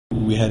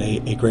we had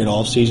a great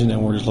off season,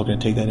 and we're just looking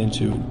to take that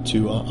into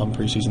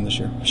preseason this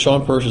year.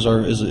 Sean Persh is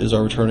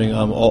our returning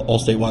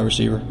all-state wide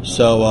receiver.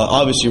 So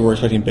obviously we're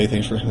expecting big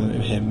things from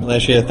him.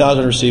 Last year,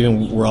 1,000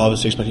 receiving. We're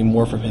obviously expecting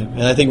more from him,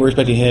 and I think we're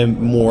expecting him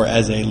more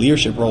as a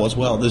leadership role as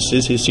well. This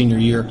is his senior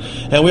year,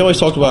 and we always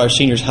talked about our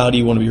seniors. How do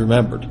you want to be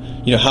remembered?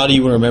 How do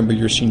you want to remember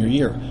your senior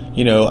year?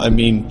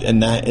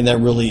 And that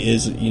really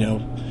is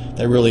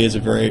a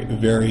very,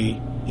 very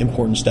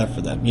important step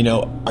for them. Are you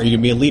going to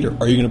be a leader?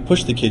 Are you going to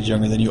push the kids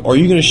younger than you? Are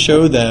you going to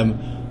show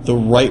them the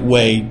right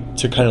way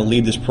to kind of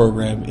lead this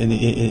program in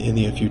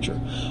the future?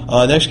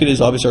 Next kid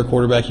is obviously our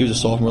quarterback. He was a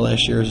sophomore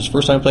last year. It was his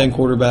first time playing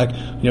quarterback.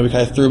 We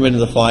kind of threw him into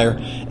the fire,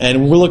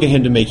 and we're looking at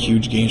him to make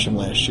huge gains from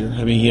last year.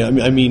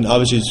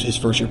 Obviously his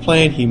first year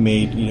playing, he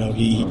made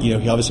he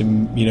obviously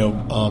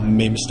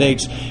made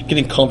mistakes,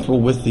 getting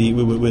comfortable with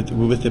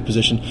the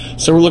position.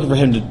 So we're looking for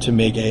him to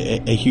make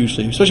a huge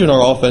leap, especially in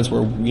our offense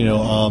where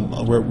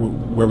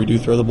where we do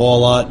throw the ball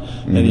a lot,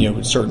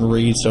 and certain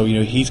reads. So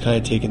he's kind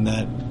of taken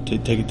that to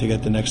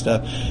get the next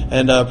step.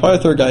 And probably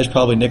the third guy is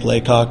probably Nick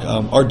Laycock.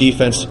 Our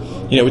defense,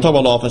 we talk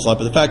about offense a lot,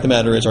 but the fact of the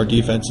matter is our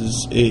defense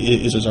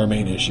is our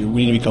main issue.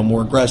 We need to become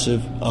more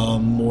aggressive,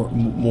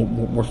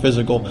 more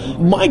physical.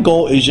 My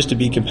goal is just to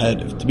be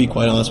competitive, to be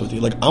quite honest with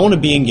you. I want to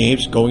be in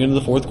games going into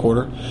the fourth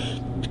quarter,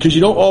 because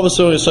you don't all of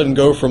a sudden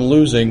go from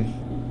losing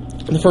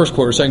in the first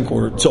quarter, second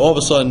quarter, to all of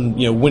a sudden,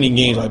 winning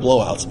games by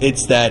blowouts.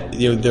 It's that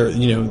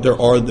there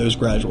are those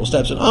gradual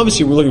steps, and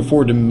obviously we're looking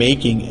forward to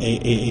making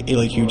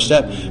a huge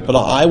step. But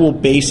I will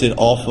base it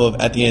off of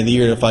at the end of the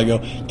year if I go,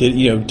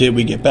 did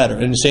we get better?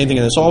 And the same thing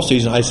in this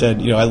offseason, I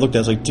said, I looked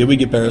at it, did we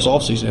get better this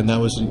offseason? And that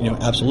was,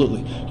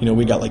 absolutely.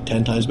 We got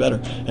 10 times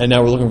better. And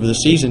now we're looking for the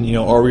season.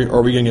 Are we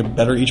going to get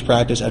better each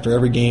practice after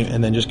every game,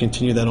 and then just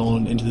continue that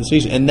on into the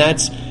season? And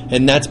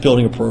that's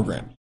building a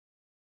program.